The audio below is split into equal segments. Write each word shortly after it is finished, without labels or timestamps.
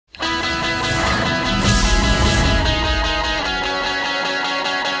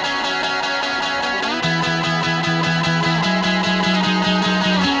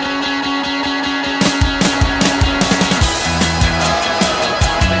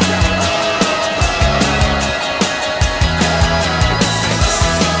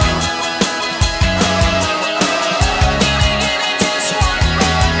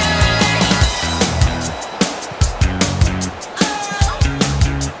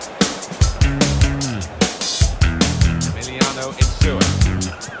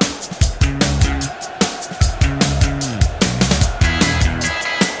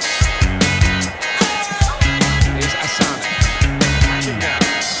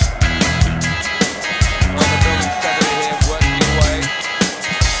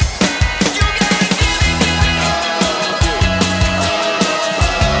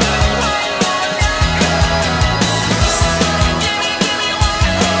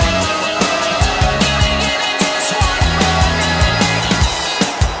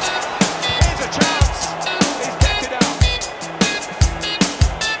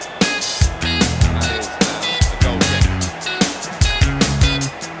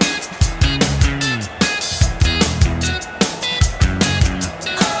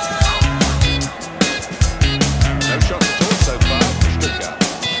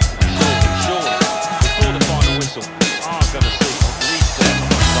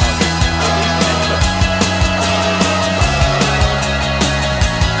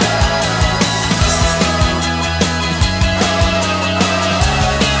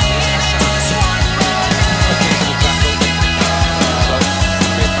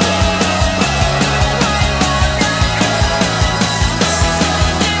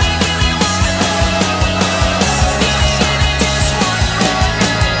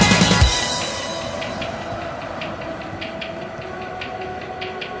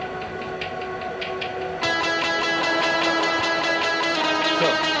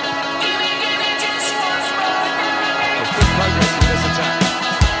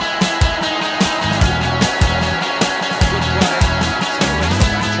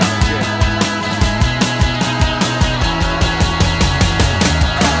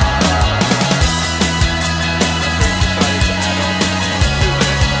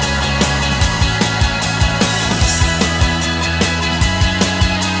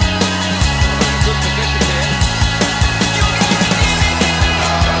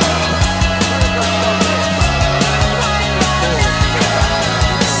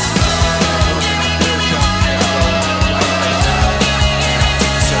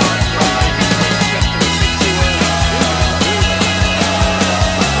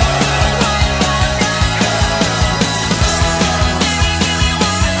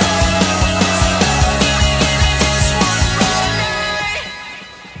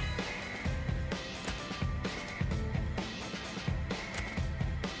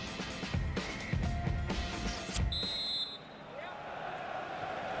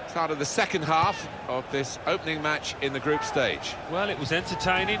Start of the second half of this opening match in the group stage. Well, it was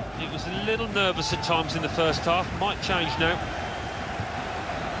entertaining. It was a little nervous at times in the first half. Might change now.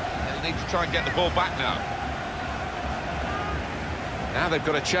 They'll need to try and get the ball back now. Now they've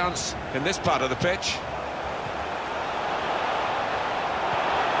got a chance in this part of the pitch.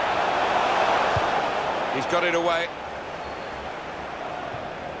 He's got it away.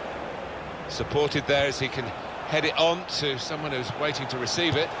 Supported there as he can head it on to someone who's waiting to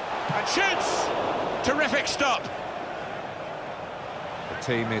receive it. And shoots! Terrific stop! The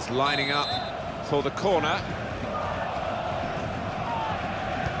team is lining up for the corner.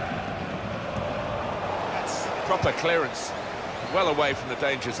 That's proper clearance, well away from the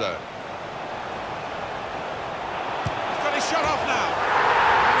danger zone. He's got his shot off now,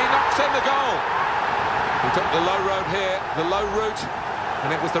 and he knocks in the goal. He took the low road here, the low route,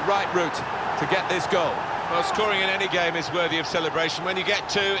 and it was the right route to get this goal. Well, scoring in any game is worthy of celebration. When you get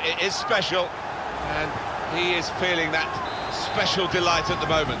two, it is special, and he is feeling that special delight at the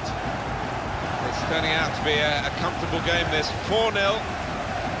moment. It's turning out to be a comfortable game, this. 4-0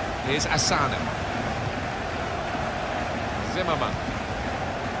 is Asano. Zimmerman.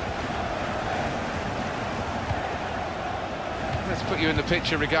 Let's put you in the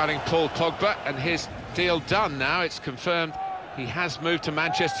picture regarding Paul Pogba and his deal done now. It's confirmed he has moved to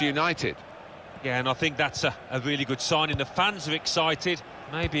Manchester United. Yeah, and I think that's a really good sign, and the fans are excited,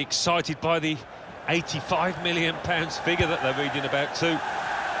 maybe excited by the £85 million figure that they're reading about too.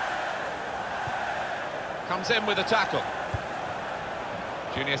 Comes in with a tackle.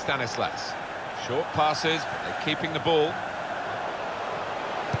 Junior Stanislas. Short passes, but they're keeping the ball.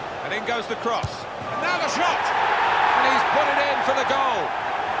 And in goes the cross. And now the shot! And he's put it in for the goal.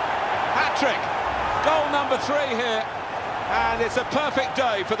 Hat-trick. Goal number 3 here. And it's a perfect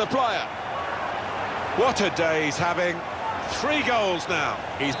day for the player. What a day he's having. 3 goals now.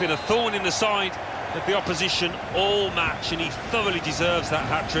 He's been a thorn in the side of the opposition all match, and he thoroughly deserves that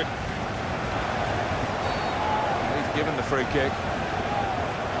hat-trick. He's given the free kick.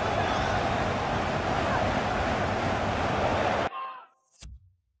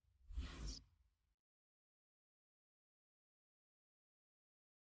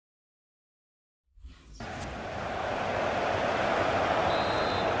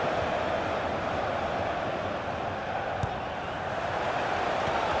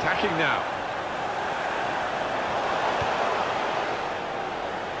 Attacking now.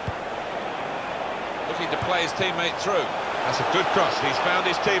 Looking to play his teammate through. That's a good cross. He's found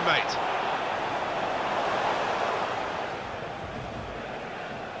his teammate.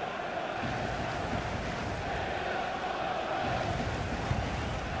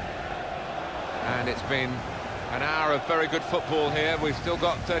 And it's been an hour of very good football here. We've still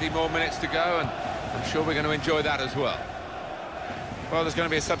got 30 more minutes to go, and I'm sure we're going to enjoy that as well. Well, there's going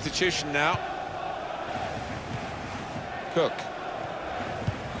to be a substitution now. Cook.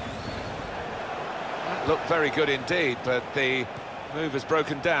 That looked very good indeed, but the move has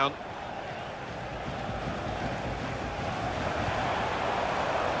broken down.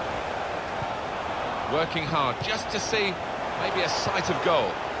 Working hard just to see maybe a sight of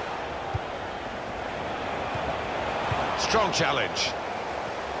goal. Strong challenge.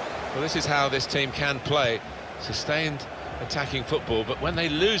 Well, this is how this team can play. Sustained attacking football, but when they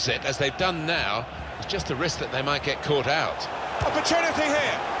lose it, as they've done now, it's just a risk that they might get caught out. Opportunity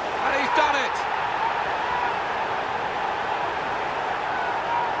here, and he's done it!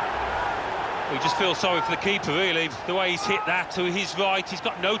 We just feel sorry for the keeper, really. The way he's hit that to his right, he's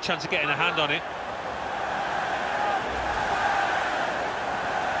got no chance of getting a hand on it.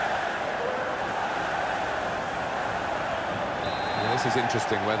 Well, this is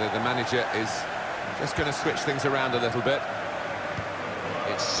interesting, whether the manager is just going to switch things around a little bit.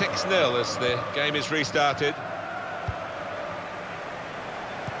 It's 6-0 as the game is restarted.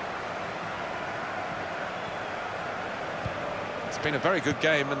 It's been a very good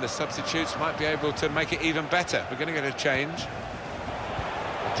game, and the substitutes might be able to make it even better. We're going to get a change.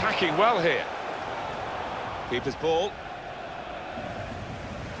 Attacking well here. Keeper's ball.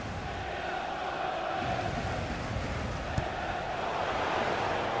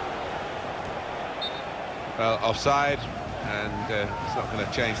 Well, offside, and it's not going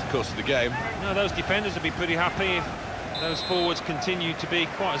to change the course of the game. No, those defenders will be pretty happy if those forwards continue to be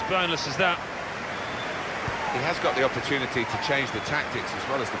quite as boneless as that. He has got the opportunity to change the tactics as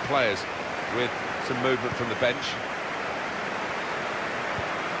well as the players with some movement from the bench.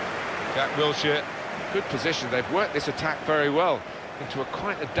 Jack Wilshere, good position. They've worked this attack very well into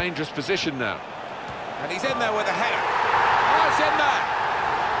quite a dangerous position now. And he's in there with a header. Oh, it's in there!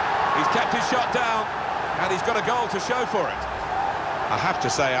 He's kept his shot down, and he's got a goal to show for it. I have to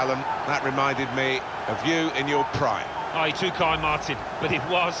say, Alan, that reminded me of you in your prime. Oh, you're too kind, Martin, but it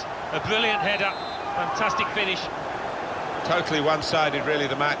was a brilliant header, fantastic finish. Totally one-sided, really,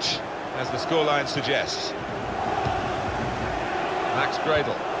 the match, as the scoreline suggests. Max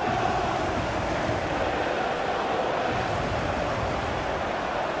Gradel.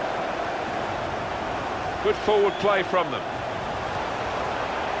 Good forward play from them.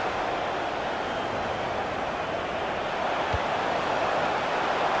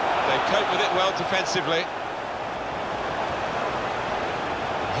 They cope with it well defensively.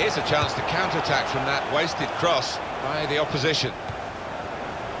 Here's a chance to counter-attack from that wasted cross by the opposition.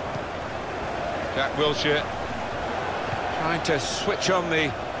 Jack Wilshere trying to switch on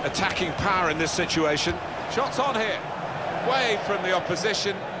the attacking power in this situation. Shots on here, away from the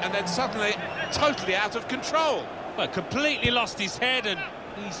opposition, and then suddenly totally out of control. Well, completely lost his head, and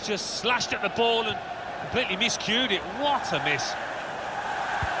he's just slashed at the ball and completely miscued it. What a miss.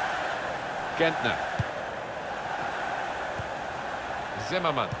 Gentner.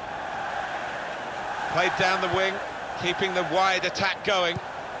 Zimmerman. Played down the wing, keeping the wide attack going.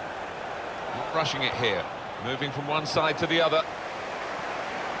 Not rushing it here, moving from one side to the other.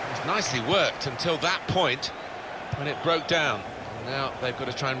 It was nicely worked until that point when it broke down. And now they've got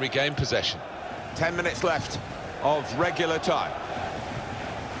to try and regain possession. 10 minutes left of regular time.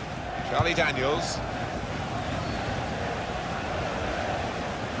 Charlie Daniels.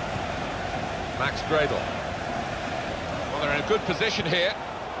 Max Gradel. Well, they're in a good position here.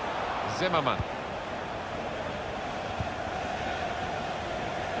 Zimmerman.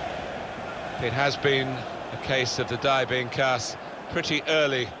 It has been a case of the die being cast pretty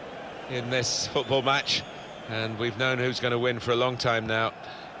early in this football match, and we've known who's going to win for a long time now.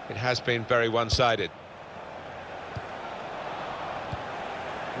 It has been very one-sided.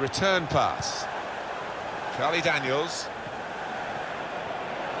 Return pass. Charlie Daniels.